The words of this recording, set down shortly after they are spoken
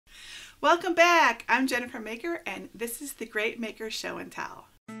Welcome back. I'm Jennifer Maker, and this is the Great Maker Show and Tell.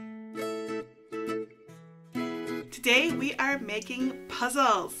 Today we are making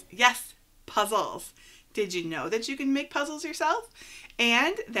puzzles. Yes, puzzles. Did you know that you can make puzzles yourself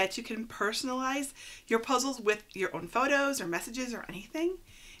and that you can personalize your puzzles with your own photos or messages or anything?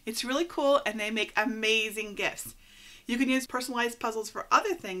 It's really cool, and they make amazing gifts. You can use personalized puzzles for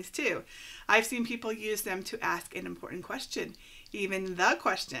other things too. I've seen people use them to ask an important question, even the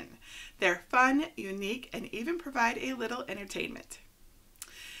question. They're fun, unique, and even provide a little entertainment.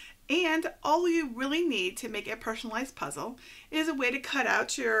 And all you really need to make a personalized puzzle is a way to cut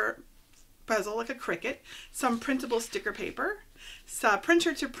out your puzzle like a Cricut, some printable sticker paper, a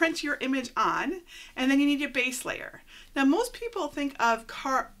printer to print your image on, and then you need your base layer. Now most people think of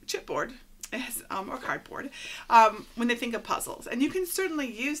chipboard or cardboard when they think of puzzles, and you can certainly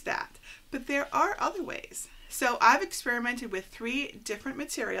use that, but there are other ways. So I've experimented with 3 different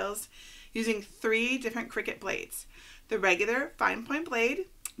materials using 3 different Cricut blades: the regular fine point blade,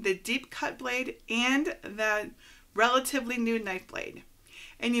 the deep cut blade, and the relatively new knife blade.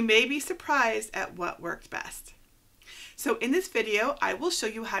 And you may be surprised at what worked best. So in this video, I will show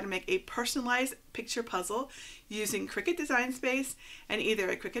you how to make a personalized picture puzzle using Cricut Design Space and either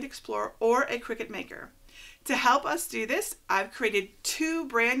a Cricut Explorer or a Cricut Maker. To help us do this, I've created 2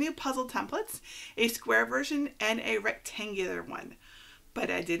 brand new puzzle templates, a square version and a rectangular one. But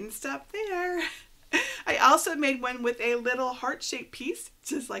I didn't stop there. I also made one with a little heart-shaped piece,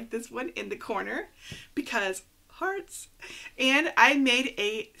 just like this one in the corner, because hearts. And I made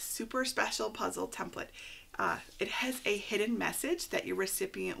a super special puzzle template. It has a hidden message that your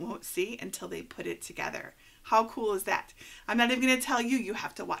recipient won't see until they put it together. How cool is that? I'm not even going to tell you, you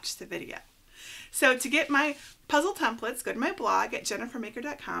have to watch the video. So to get my puzzle templates, go to my blog at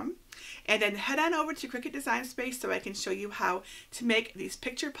jennifermaker.com and then head on over to Cricut Design Space so I can show you how to make these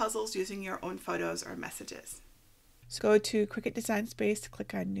picture puzzles using your own photos or messages. So go to Cricut Design Space,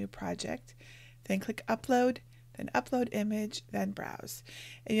 click on New Project, then click Upload, then Upload Image, then Browse.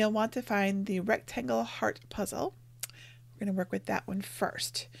 And you'll want to find the rectangle heart puzzle. We're going to work with that one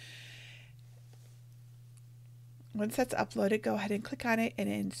first. Once that's uploaded, go ahead and click on it and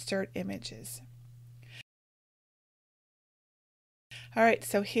insert images. All right,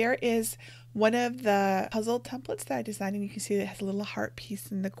 so here is one of the puzzle templates that I designed, and you can see that it has a little heart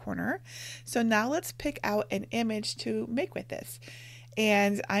piece in the corner. So now let's pick out an image to make with this.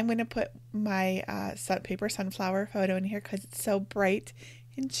 And I'm going to put my paper sunflower photo in here because it's so bright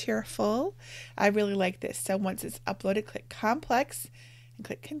and cheerful. I really like this. So once it's uploaded, click Complex and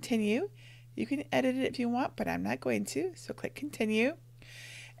click Continue. You can edit it if you want, but I'm not going to. So click Continue.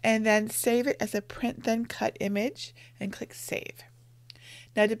 And then save it as a print then cut image and click Save.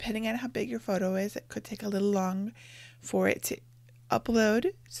 Now, depending on how big your photo is, it could take a little long for it to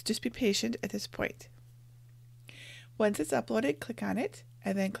upload. So just be patient at this point. Once it's uploaded, click on it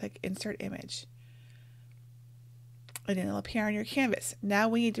and then click Insert Image. And it'll appear on your canvas. Now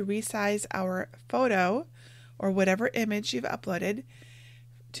we need to resize our photo or whatever image you've uploaded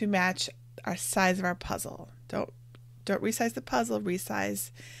to match our size of our puzzle. Don't resize the puzzle,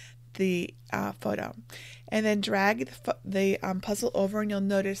 resize the photo. And then drag the puzzle over, and you'll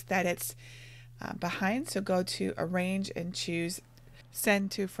notice that it's behind. So go to Arrange and choose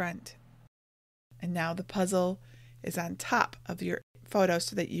Send to Front. And now the puzzle is on top of your photo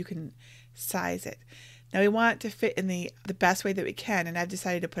so that you can size it. Now we want it to fit in the best way that we can, and I've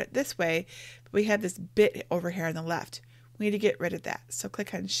decided to put it this way, but we have this bit over here on the left. We need to get rid of that. So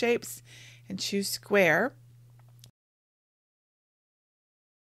click on Shapes and choose Square.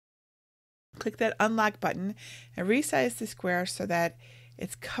 Click that Unlock button and resize the square so that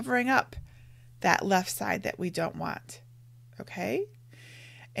it's covering up that left side that we don't want. Okay?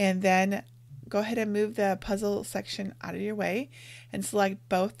 And then go ahead and move the puzzle section out of your way and select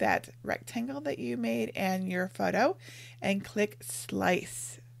both that rectangle that you made and your photo and click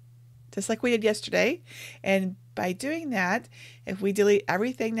Slice, just like we did yesterday. And by doing that, if we delete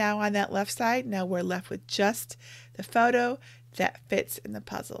everything now on that left side, now we're left with just the photo that fits in the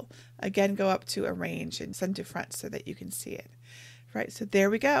puzzle. Again, go up to Arrange and Send to Front so that you can see it. Right, so there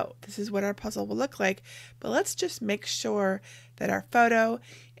we go. This is what our puzzle will look like, but let's just make sure that our photo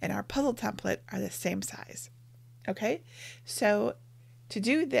and our puzzle template are the same size. Okay, so to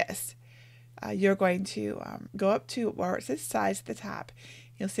do this, you're going to go up to where it says size at the top.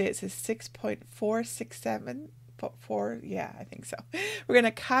 You'll see it says 6.467. Yeah, I think so. We're going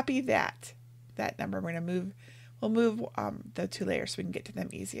to copy that number. We'll move the 2 layers so we can get to them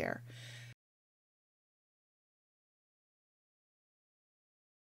easier.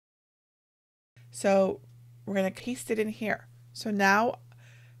 So we're going to paste it in here. So now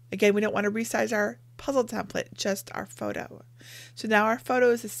Again, we don't want to resize our puzzle template, just our photo. So now our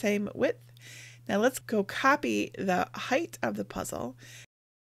photo is the same width. Now let's go copy the height of the puzzle.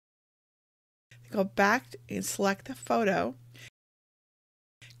 Go back and select the photo.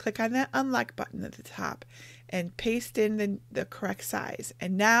 Click on that unlock button at the top and paste in the correct size.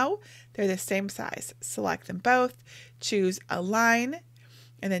 And now they're the same size. Select them both, choose align,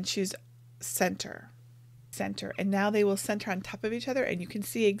 and then choose center. And now they will center on top of each other, and you can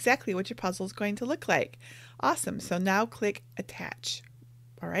see exactly what your puzzle is going to look like. Awesome. So now click attach.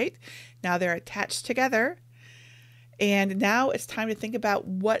 All right. Now they're attached together. And now it's time to think about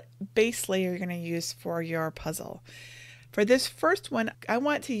what base layer you're going to use for your puzzle. For this first one, I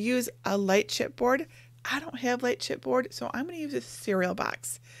want to use a light chipboard. I don't have light chipboard, so I'm going to use a cereal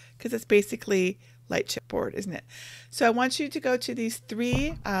box because it's basically light chipboard, isn't it? So I want you to go to these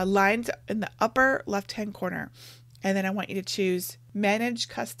three lines in the upper left-hand corner, and then I want you to choose Manage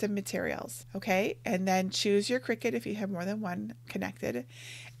Custom Materials, okay? And then choose your Cricut if you have more than one connected.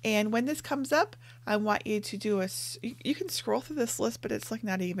 And when this comes up, I want you to do you can scroll through this list, but it's like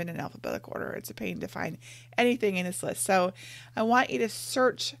not even in alphabetical order. It's a pain to find anything in this list. So I want you to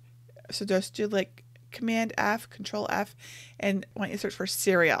search, so just do like Command F, Control F, and I want you to search for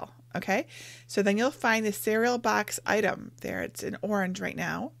cereal. Okay, so then you'll find the cereal box item there. It's in orange right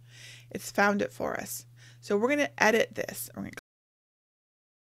now. It's found it for us. So we're going to edit this. We're going to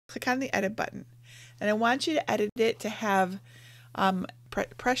click on the edit button. And I want you to edit it to have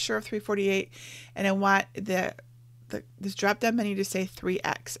pressure of 348. And I want this drop down menu to say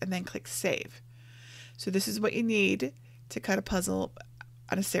 3x and then click save. So this is what you need to cut a puzzle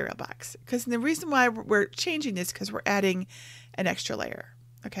on a cereal box. Because the reason why we're changing this is because we're adding an extra layer.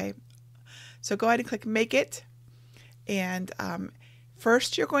 Okay, so go ahead and click Make It, and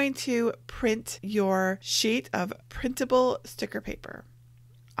first you're going to print your sheet of printable sticker paper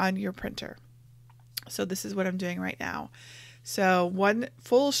on your printer. So this is what I'm doing right now. So one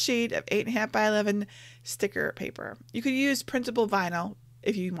full sheet of 8.5 by 11 sticker paper. You could use printable vinyl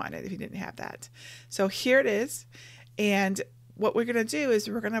if you wanted, if you didn't have that. So here it is, and what we're going to do is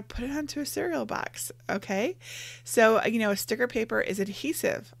we're going to put it onto a cereal box, okay? So, you know, a sticker paper is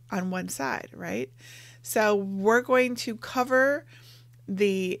adhesive on one side, right? So we're going to cover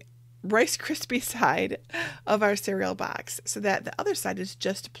the Rice Krispie side of our cereal box so that the other side is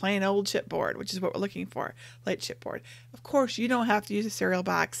just plain old chipboard, which is what we're looking for, light chipboard. Of course, you don't have to use a cereal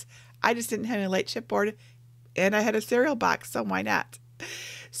box. I just didn't have a light chipboard, and I had a cereal box, so why not?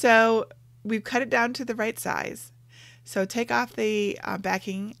 So we've cut it down to the right size. So take off the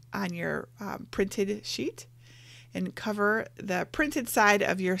backing on your printed sheet and cover the printed side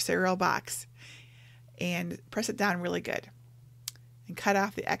of your cereal box and press it down really good and cut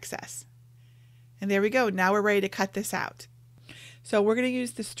off the excess. And there we go. Now we're ready to cut this out. So we're going to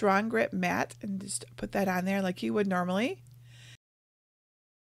use the StrongGrip mat and just put that on there like you would normally.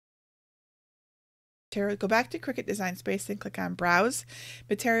 Go back to Cricut Design Space and click on Browse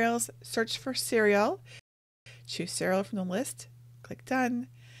Materials, search for cereal. Choose cereal from the list, click done,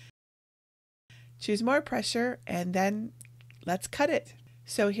 choose more pressure, and then let's cut it.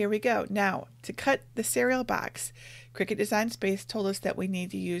 So here we go. Now to cut the cereal box, Cricut Design Space told us that we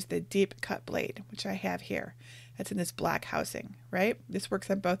need to use the deep cut blade, which I have here. That's in this black housing, right? This works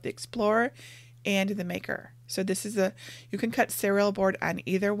on both the Explorer and the Maker. So this is you can cut cereal board on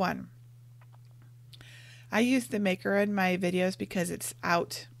either one. I use the Maker in my videos because it's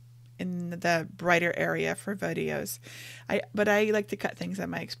out in the brighter area for videos. But I like to cut things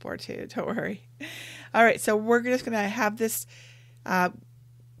on my Explorer too, don't worry. All right, so we're just gonna have this,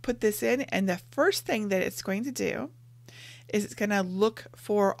 put this in, and the first thing that it's going to do is it's gonna look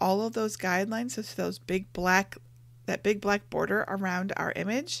for all of those guidelines, so those that big black border around our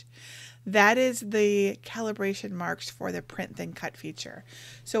image. That is the calibration marks for the print then cut feature.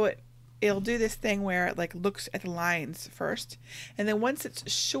 So it'll do this thing where it like looks at the lines first, and then once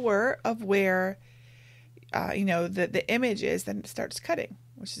it's sure of where you know the image is, then it starts cutting,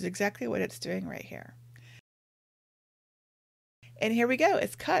 which is exactly what it's doing right here. And here we go,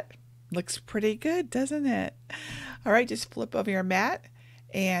 it's cut. Looks pretty good, doesn't it? All right, just flip over your mat,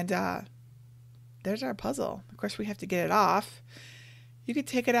 and there's our puzzle. Of course, we have to get it off. You could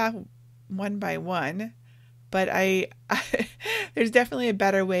take it off one by one, but there's definitely a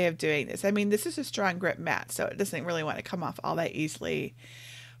better way of doing this. I mean, this is a StrongGrip mat, so it doesn't really want to come off all that easily.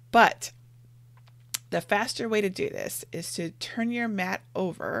 But the faster way to do this is to turn your mat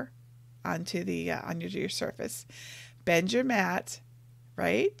over onto the on your surface, bend your mat,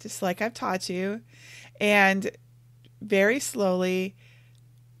 right, just like I've taught you, and very slowly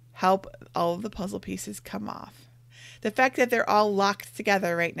help all of the puzzle pieces come off. the fact that they're all locked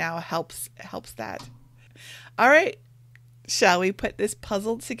together right now helps that. All right, shall we put this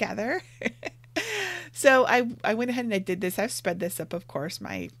puzzle together? So I went ahead and I did this. I've sped this up, of course.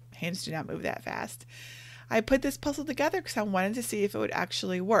 My hands do not move that fast. I put this puzzle together because I wanted to see if it would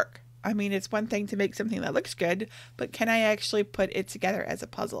actually work. I mean, it's one thing to make something that looks good, but can I actually put it together as a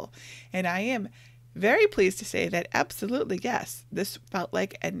puzzle? And I am very pleased to say that absolutely yes. This felt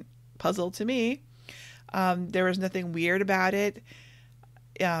like a puzzle to me. There was nothing weird about it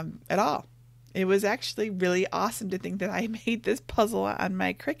at all. It was actually really awesome to think that I made this puzzle on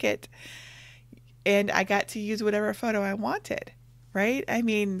my Cricut and I got to use whatever photo I wanted, right? I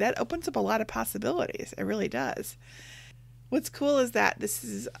mean, that opens up a lot of possibilities. It really does. What's cool is that this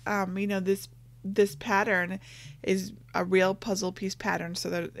is, this pattern is a real puzzle piece pattern. So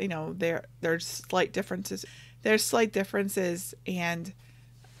that, there's slight differences. There's slight differences and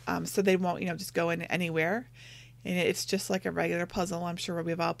so they won't, just go in anywhere. And it's just like a regular puzzle. I'm sure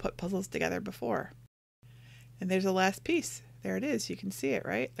we've all put puzzles together before. And there's the last piece. There it is. You can see it,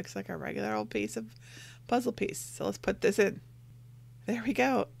 right? Looks like a regular old piece of puzzle piece. So let's put this in. There we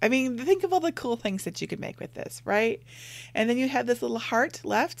go. I mean, think of all the cool things that you could make with this, right? And then you have this little heart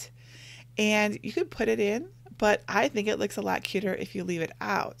left and you could put it in, but I think it looks a lot cuter if you leave it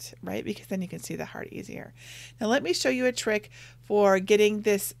out, right? Because then you can see the heart easier. Now let me show you a trick for getting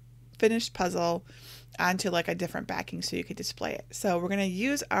this finished puzzle onto like a different backing so you could display it. So we're going to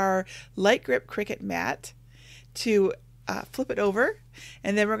use our light grip Cricut mat to flip it over,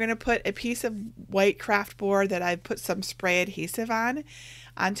 and then we're going to put a piece of white Kraft board that I put some spray adhesive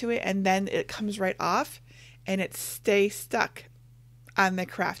onto it, and then it comes right off and it stays stuck on the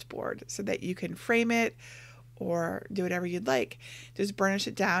Kraft board so that you can frame it or do whatever you'd like. Just burnish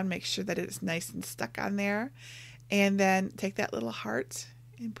it down, make sure that it's nice and stuck on there, and then take that little heart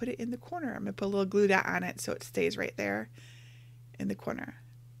and put it in the corner. I'm going to put a little glue dot on it so it stays right there in the corner.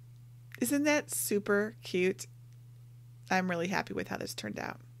 Isn't that super cute? I'm really happy with how this turned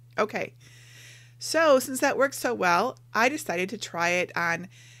out. Okay, so since that worked so well, I decided to try it on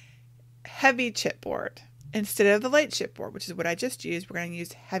heavy chipboard. Instead of the light chipboard, which is what I just used, we're going to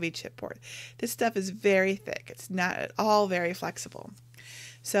use heavy chipboard. This stuff is very thick. It's not at all very flexible.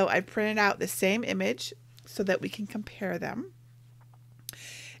 So I printed out the same image so that we can compare them.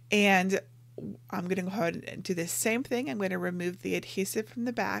 And I'm going to go ahead and do the same thing. I'm going to remove the adhesive from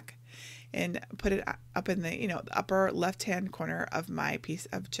the back and put it up in the, upper left-hand corner of my piece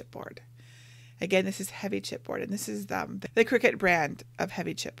of chipboard. Again, this is heavy chipboard, and this is the Cricut brand of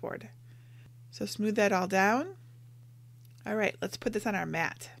heavy chipboard. So smooth that all down. All right, let's put this on our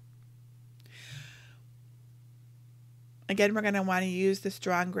mat. Again, we're going to want to use the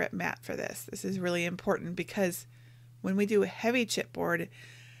StrongGrip mat for this. This is really important because when we do a heavy chipboard,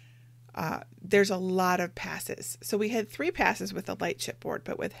 there's a lot of passes. So we had 3 passes with a light chipboard,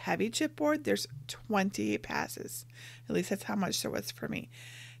 but with heavy chipboard, there's 20 passes. At least that's how much there was for me.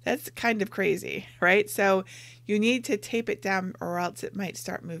 That's kind of crazy, right? So you need to tape it down or else it might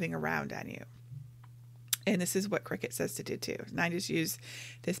start moving around on you. And this is what Cricut says to do too. And I just use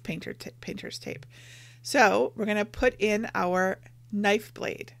this painter's tape. So we're going to put in our knife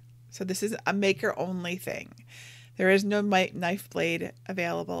blade. So this is a maker only thing. There is no knife blade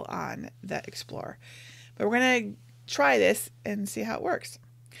available on the Explorer. But we're going to try this and see how it works.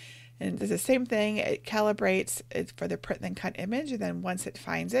 And it's the same thing. It calibrates it for the print and cut image. And then once it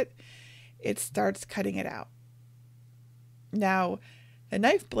finds it, it starts cutting it out. Now, the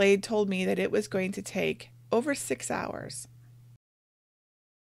knife blade told me that it was going to take over 6 hours.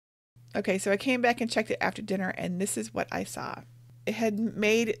 Okay, so I came back and checked it after dinner, and this is what I saw. It had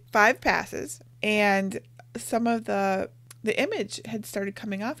made 5 passes, and some of the image had started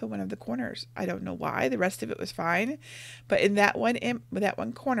coming off in one of the corners. I don't know why. The rest of it was fine, but in that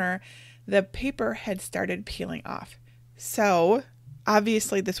one corner, the paper had started peeling off. So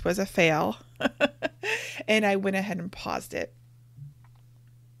obviously this was a fail, and I went ahead and paused it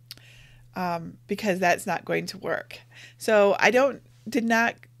because that's not going to work. So I did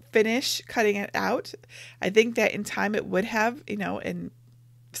not finish cutting it out. I think that in time it would have, in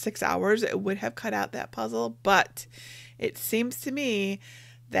 6 hours, it would have cut out that puzzle, but it seems to me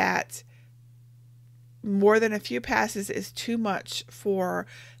that more than a few passes is too much for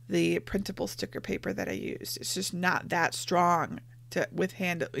the printable sticker paper that I used. It's just not that strong to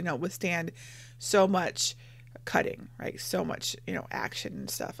withstand so much cutting, right? So much, action and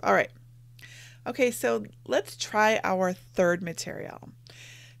stuff. All right. Okay, so let's try our third material.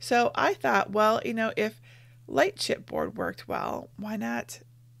 So I thought, well, if light chipboard worked well, why not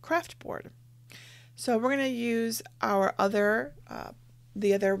Kraft board? So we're going to use our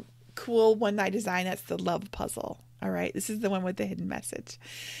the other cool one I designed. That's the love puzzle. All right, this is the one with the hidden message.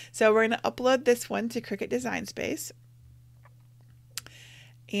 So we're going to upload this one to Cricut Design Space.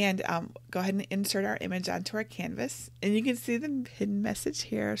 And go ahead and insert our image onto our canvas. And you can see the hidden message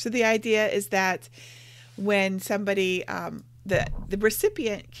here. So the idea is that when somebody, the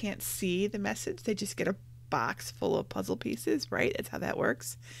recipient can't see the message, they just get a box full of puzzle pieces, right? That's how that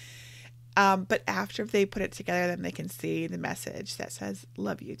works. But after they put it together, then they can see the message that says,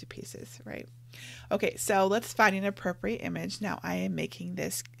 love you to pieces, right? Okay, so let's find an appropriate image. Now I am making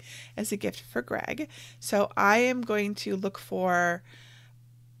this as a gift for Greg. So I am going to look for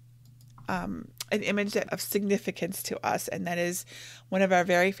an image of significance to us, and that is one of our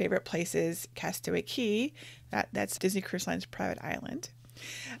very favorite places, Castaway Cay. That's Disney Cruise Line's private island.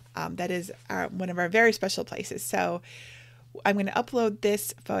 That is one of our very special places. So I'm going to upload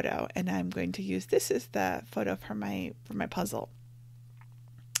this photo, and I'm going to use this as the photo for my puzzle.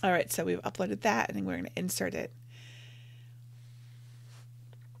 All right, so we've uploaded that, and then we're going to insert it.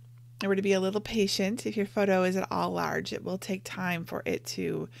 And we're to be a little patient. If your photo is at all large, it will take time for it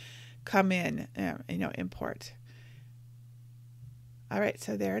to come in, import. All right,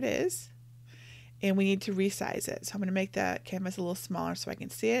 so there it is. And we need to resize it. So I'm going to make the canvas a little smaller so I can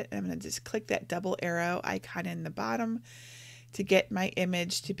see it. And I'm going to just click that double arrow icon in the bottom to get my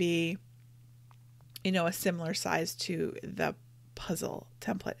image to be, a similar size to the puzzle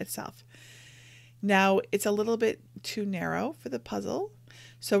template itself. Now it's a little bit too narrow for the puzzle,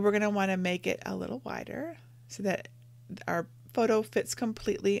 so we're going to want to make it a little wider so that our photo fits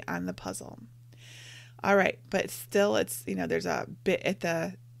completely on the puzzle. All right, but still it's, there's a bit at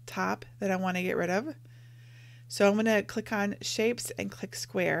the top that I want to get rid of. So I'm going to click on shapes and click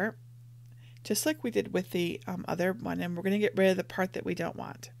square, just like we did with the other one, and we're going to get rid of the part that we don't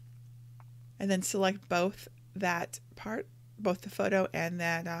want. And then select both that part, both the photo and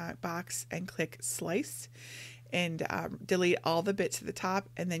that box, and click slice, and delete all the bits at the top,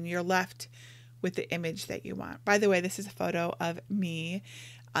 and then you're left with the image that you want. By the way, this is a photo of me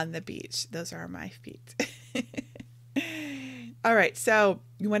on the beach. Those are my feet. All right, so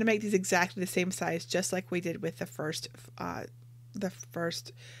you want to make these exactly the same size, just like we did with the first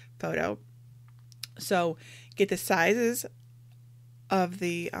photo. So get the sizes of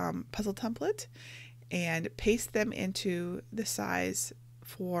the puzzle template and paste them into the size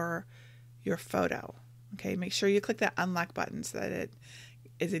for your photo. Okay, make sure you click that unlock button so that it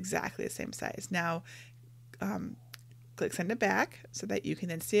is exactly the same size. Now click send it back so that you can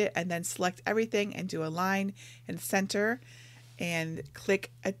then see it, and then select everything and do a line and center and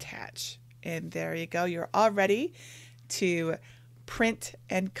click attach. And there you go. You're all ready to print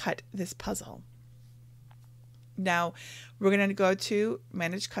and cut this puzzle. Now we're going to go to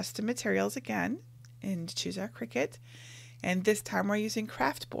manage custom materials again and choose our Cricut, and this time we're using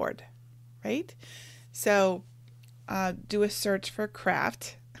Kraft board, right? So do a search for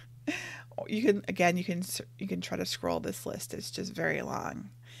Kraft. You can try to scroll this list. It's just very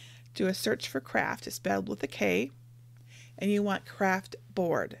long. Do a search for Kraft. It's spelled with a K, and you want Kraft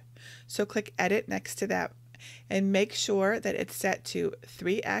board. So click edit next to that, and make sure that it's set to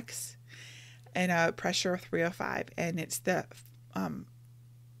 3x and a pressure of 305, and it's the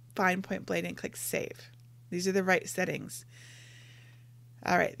fine point blade, and click save. These are the right settings.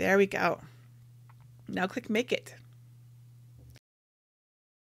 All right, there we go. Now click make it.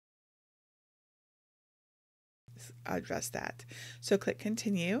 Address that. So click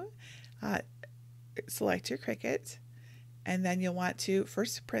continue, select your Cricut, and then you'll want to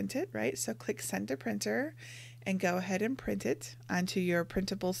first print it, right? So click send to printer and go ahead and print it onto your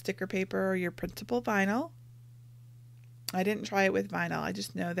printable sticker paper or your printable vinyl. I didn't try it with vinyl. I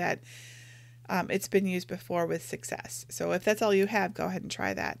just know that it's been used before with success. So if that's all you have, go ahead and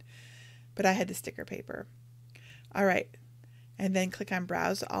try that. But I had the sticker paper. All right. And then click on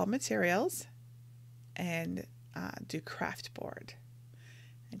browse all materials and do Kraft board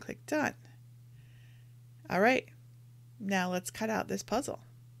and click done. All right. Now let's cut out this puzzle.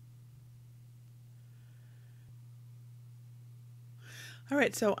 All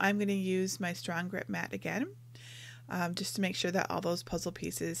right, so I'm going to use my StrongGrip mat again, just to make sure that all those puzzle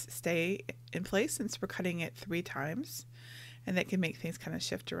pieces stay in place, since we're cutting it 3 times, and that can make things kind of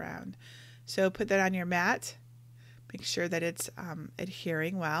shift around. So put that on your mat, make sure that it's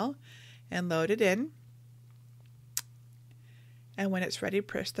adhering well, and load it in. And when it's ready,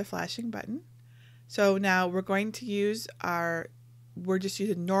 push the flashing button. So now we're going to use we're just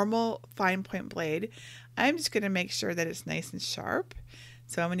using normal fine point blade. I'm just going to make sure that it's nice and sharp.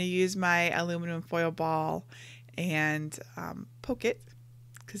 So I'm going to use my aluminum foil ball and poke it,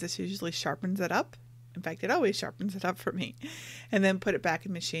 because this usually sharpens it up. In fact, it always sharpens it up for me. And then put it back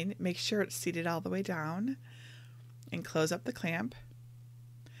in the machine. Make sure it's seated all the way down. and close up the clamp.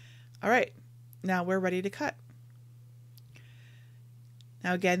 All right, now we're ready to cut.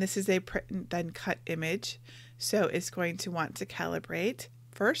 Now again, this is a print then cut image, so it's going to want to calibrate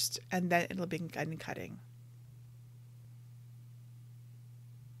first and then it'll begin cutting.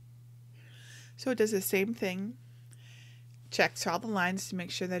 So it does the same thing, checks all the lines to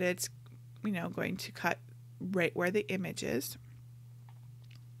make sure that it's, going to cut right where the image is,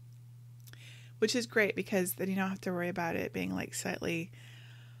 which is great because then you don't have to worry about it being like slightly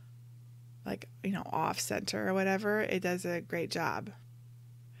off center or whatever. It does a great job.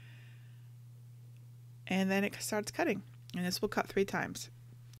 And then it starts cutting, and this will cut 3 times.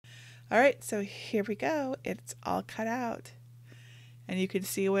 All right, so here we go. It's all cut out, and you can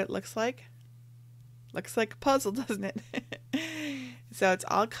see what it looks like. Looks like a puzzle, doesn't it? So it's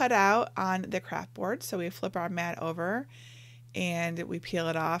all cut out on the Kraft board. So we flip our mat over and we peel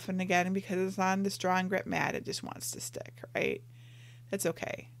it off. And again, because it's on the StrongGrip mat, it just wants to stick, right? That's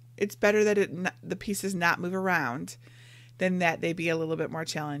okay. It's better that the pieces not move around than that they be a little bit more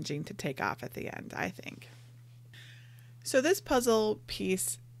challenging to take off at the end, I think. So this puzzle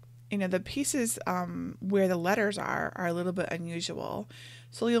piece, the pieces where the letters are a little bit unusual.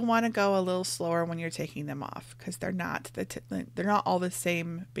 So you'll want to go a little slower when you're taking them off because they're not all the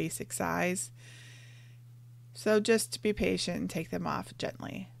same basic size. So just be patient and take them off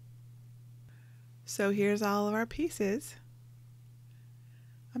gently. So here's all of our pieces.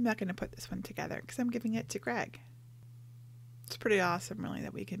 I'm not going to put this one together because I'm giving it to Greg. It's pretty awesome, really,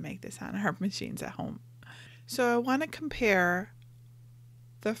 that we can make this on our machines at home. So I want to compare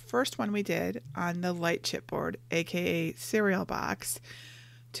the first one we did on the light chipboard, aka cereal box,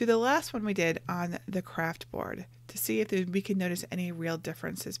 to the last one we did on the Kraft board to see if we can notice any real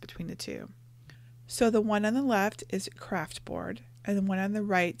differences between the two. So the one on the left is Kraft board, and the one on the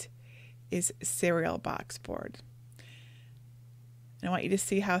right is cereal box board. And I want you to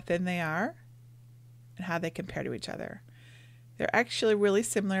see how thin they are and how they compare to each other. They're actually really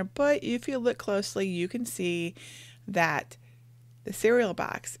similar, but if you look closely, you can see that the cereal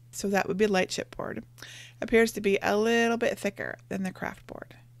box, so that would be light chipboard, appears to be a little bit thicker than the Kraft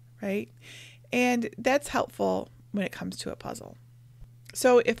board, right? And that's helpful when it comes to a puzzle.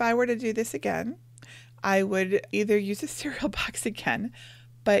 So if I were to do this again, I would either use a cereal box again,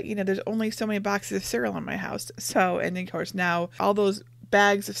 but there's only so many boxes of cereal in my house. So, and of course now all those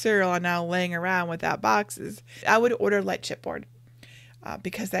bags of cereal are now laying around without boxes. I would order light chipboard.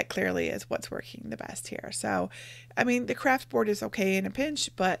 Because that clearly is what's working the best here. So, the Kraft board is okay in a pinch,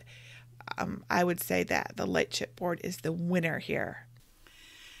 but I would say that the light chipboard is the winner here.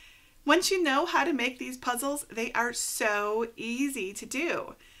 Once you know how to make these puzzles, they are so easy to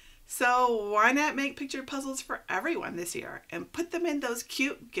do. So why not make picture puzzles for everyone this year and put them in those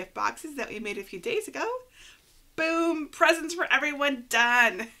cute gift boxes that we made a few days ago? Boom! Presents for everyone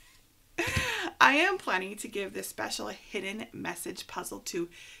done! I am planning to give this special hidden message puzzle to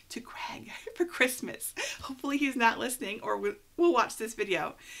Greg for Christmas. Hopefully he's not listening or will watch this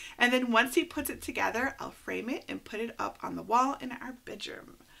video. And then once he puts it together, I'll frame it and put it up on the wall in our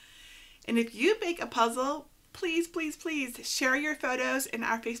bedroom. And if you make a puzzle, please, please, please share your photos in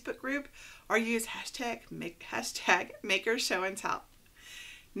our Facebook group or use hashtag #MakersShowAndTell.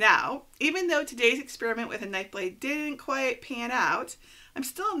 Now, even though today's experiment with a knife blade didn't quite pan out, I'm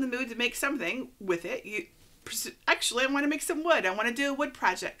still in the mood to make something with it. Actually, I want to make some wood. I want to do a wood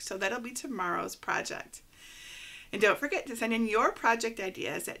project, so that'll be tomorrow's project. And don't forget to send in your project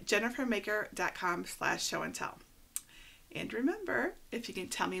ideas at jennifermaker.com/showandtell. And remember, if you can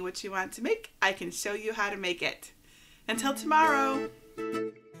tell me what you want to make, I can show you how to make it. Until tomorrow.